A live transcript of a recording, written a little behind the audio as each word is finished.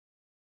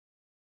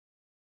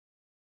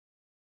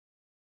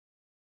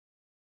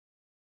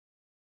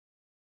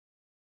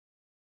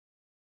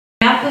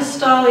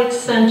apostolic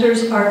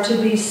centers are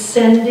to be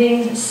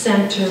sending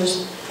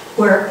centers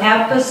where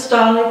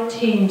apostolic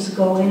teams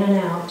go in and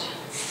out.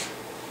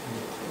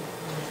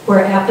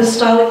 Where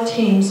apostolic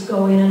teams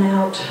go in and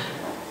out.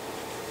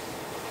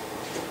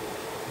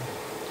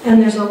 And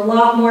there's a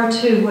lot more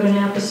to what an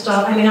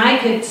apostolic... I mean, I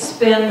could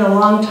spend a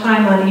long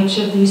time on each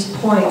of these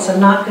points. I'm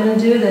not going to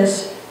do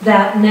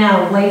that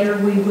now. Later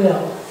we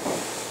will.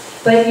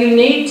 But you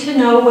need to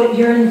know what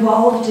you're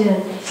involved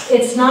in.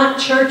 It's not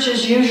church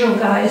as usual,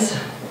 guys.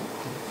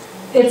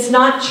 It's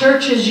not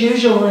church as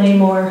usual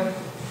anymore.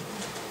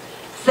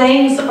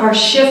 Things are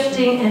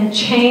shifting and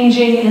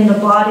changing in the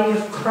body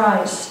of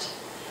Christ.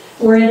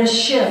 We're in a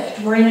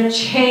shift. We're in a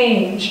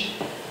change.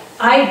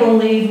 I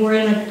believe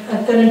we're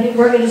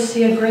going to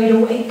see a great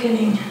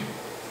awakening.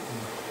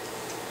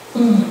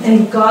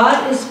 And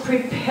God is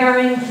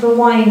preparing the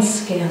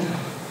wineskin.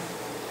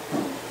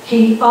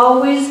 He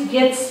always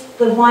gets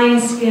the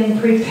wineskin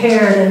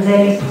prepared, and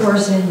then He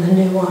pours in the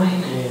new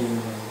wine.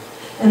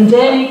 And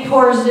then He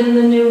pours in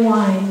the new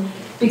wine.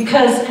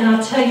 Because, and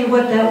I'll tell you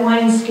what, that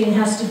wineskin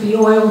has to be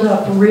oiled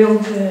up real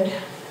good.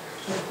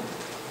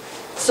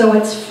 So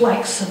it's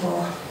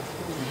flexible.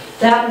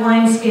 That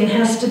wineskin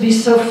has to be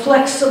so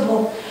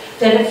flexible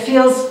that it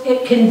feels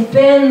it can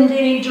bend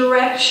any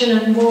direction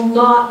and will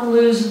not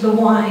lose the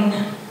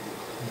wine.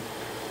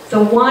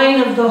 The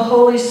wine of the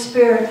Holy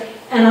Spirit.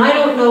 And I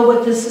don't know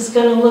what this is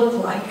going to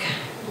look like.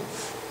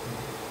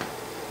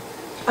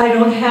 I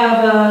don't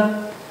have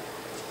a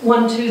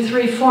 1, 2,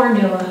 3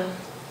 formula.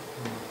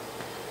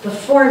 The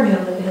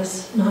formula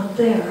is not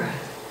there.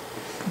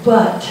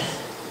 But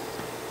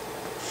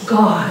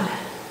God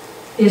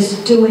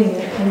is doing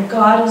it, and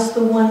God is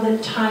the one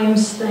that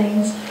times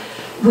things.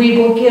 We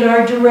will get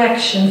our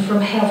direction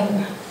from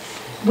heaven.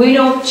 We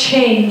don't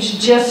change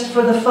just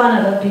for the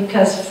fun of it,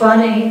 because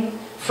fun ain't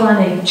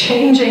funny.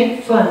 Change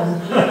ain't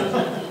fun.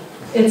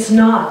 It's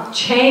not.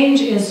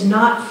 Change is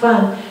not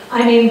fun.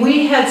 I mean,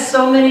 we had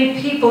so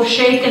many people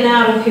shaken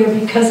out of here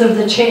because of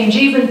the change,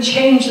 even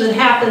change that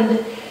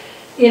happened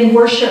in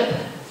worship.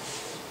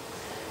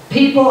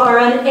 People are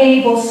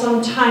unable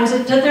sometimes.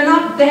 They're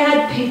not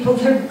bad people,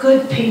 they're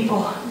good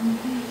people.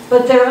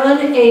 But they're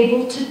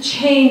unable to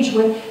change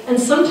with, and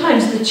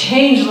sometimes the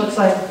change looks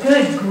like,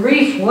 good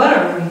grief, what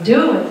are we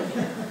doing?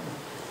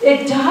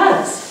 It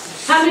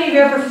does. How many of you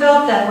ever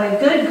felt that way?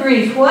 Good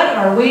grief, what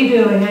are we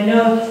doing? I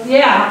know,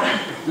 yeah.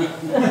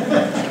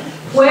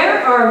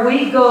 Where are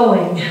we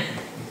going?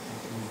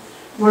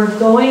 We're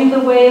going the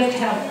way of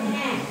heaven.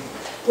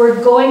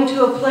 We're going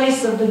to a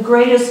place of the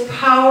greatest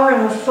power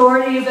and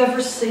authority you've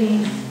ever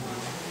seen.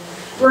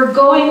 We're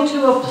going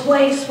to a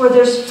place where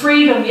there's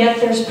freedom,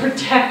 yet there's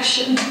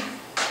protection.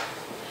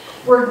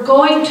 We're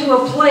going to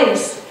a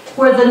place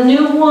where the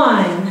new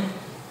wine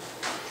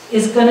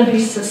is going to be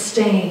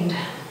sustained.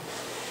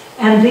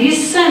 And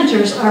these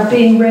centers are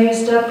being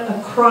raised up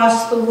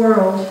across the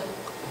world.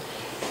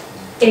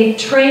 A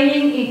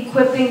training,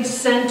 equipping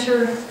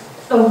center,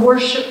 a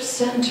worship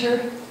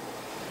center,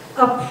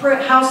 a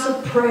house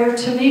of prayer.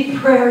 To me,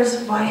 prayer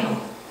is vital.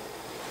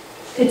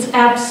 It's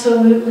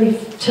absolutely,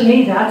 to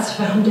me, that's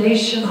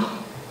foundational.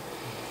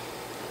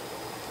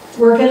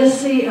 We're going to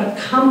see a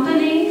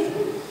company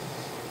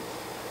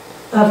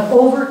of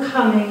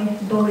overcoming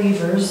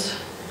believers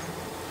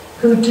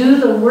who do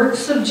the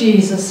works of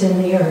Jesus in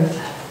the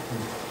earth.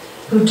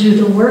 Who do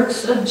the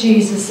works of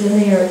Jesus in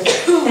the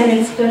earth. And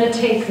it's going to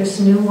take this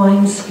new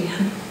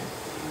wineskin.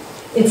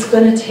 It's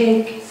going to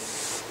take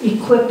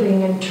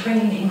equipping and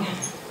training.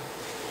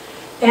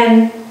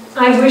 And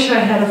I wish I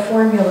had a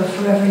formula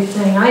for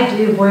everything. I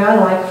do. Boy, I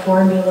like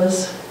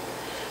formulas.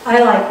 I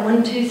like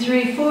 1, 2,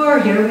 3, 4,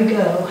 here we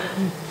go.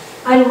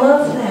 I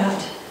love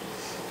that.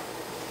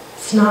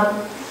 It's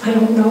not, I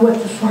don't know what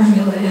the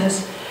formula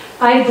is.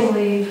 I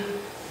believe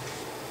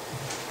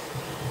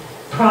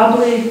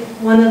probably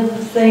one of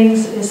the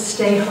things is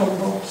stay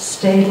humble,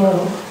 stay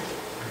low.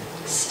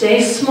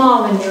 Stay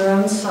small in your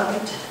own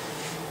sight.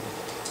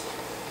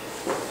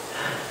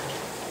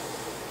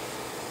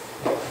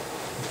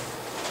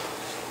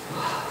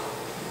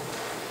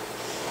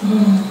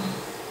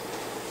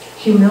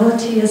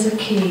 Humility is a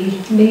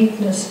key.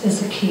 Meekness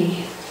is a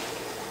key.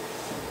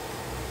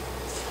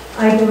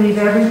 I believe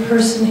every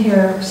person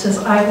here says,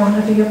 I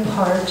want to be a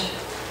part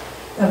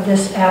of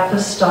this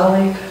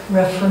Apostolic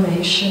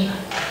Reformation.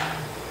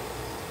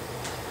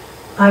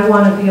 I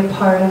want to be a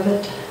part of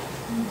it.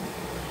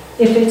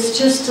 If it's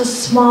just a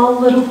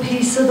small little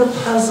piece of the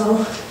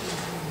puzzle,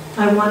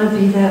 I want to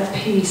be that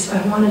piece.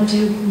 I want to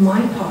do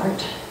my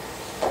part.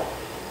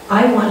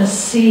 I want to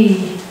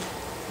see,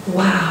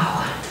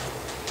 wow,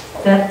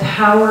 that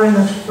power and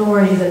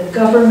authority, the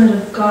government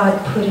of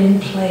God put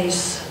in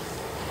place.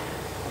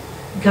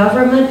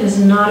 Government is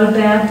not a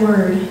bad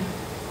word.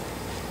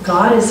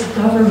 God is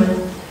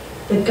government.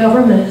 The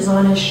government is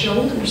on His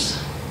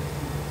shoulders.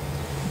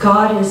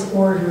 God is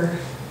order.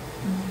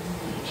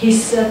 He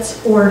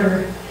sets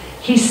order.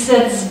 He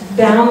sets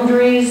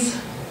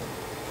boundaries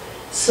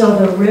so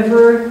the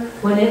river,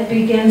 when it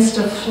begins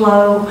to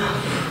flow,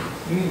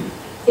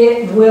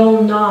 it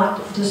will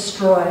not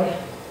destroy.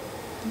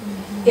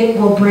 It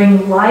will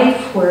bring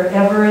life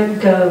wherever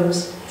it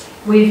goes.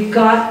 We've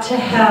got to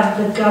have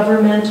the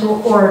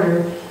governmental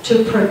order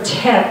to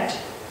protect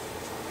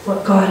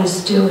what God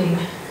is doing.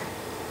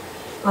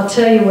 I'll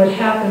tell you what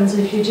happens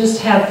if you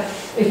just have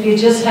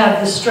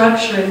the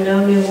structure and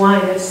no new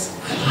wine.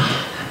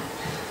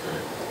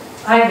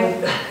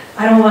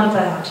 I don't want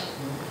that.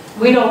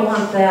 We don't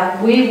want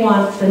that. We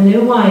want the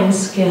new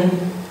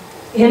wineskin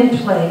in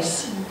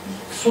place,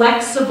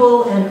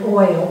 flexible and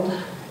oiled.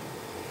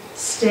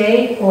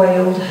 Stay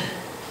oiled.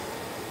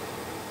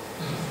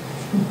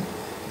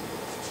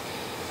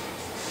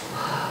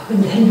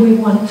 And then we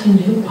want the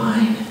new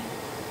wine.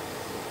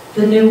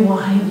 The new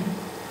wine.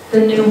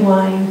 The new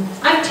wine.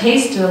 I've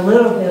tasted a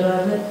little bit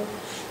of it.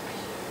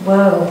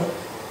 Whoa,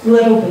 a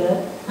little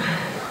bit.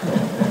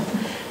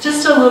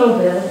 Just a little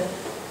bit.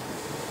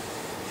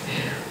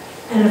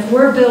 And if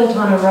we're built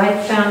on a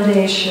right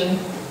foundation,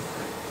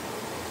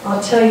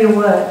 I'll tell you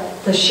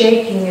what, the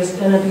shaking is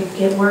going to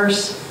get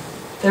worse.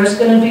 There's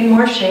going to be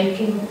more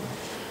shaking.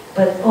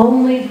 But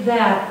only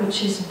that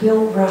which is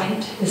built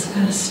right is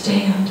going to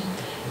stand.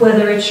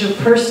 Whether it's your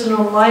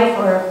personal life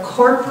or a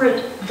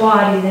corporate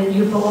body that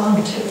you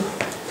belong to.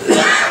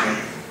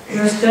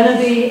 There's going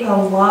to be a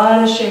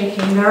lot of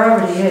shaking. There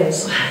already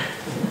is.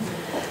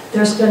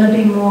 There's going to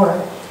be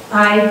more.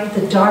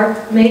 The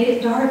dark, make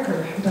it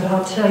darker. But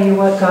I'll tell you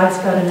what, God's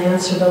got an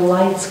answer. The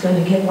light's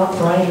going to get a lot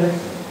brighter.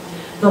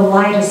 The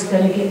light is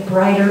going to get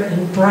brighter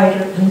and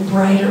brighter and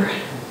brighter.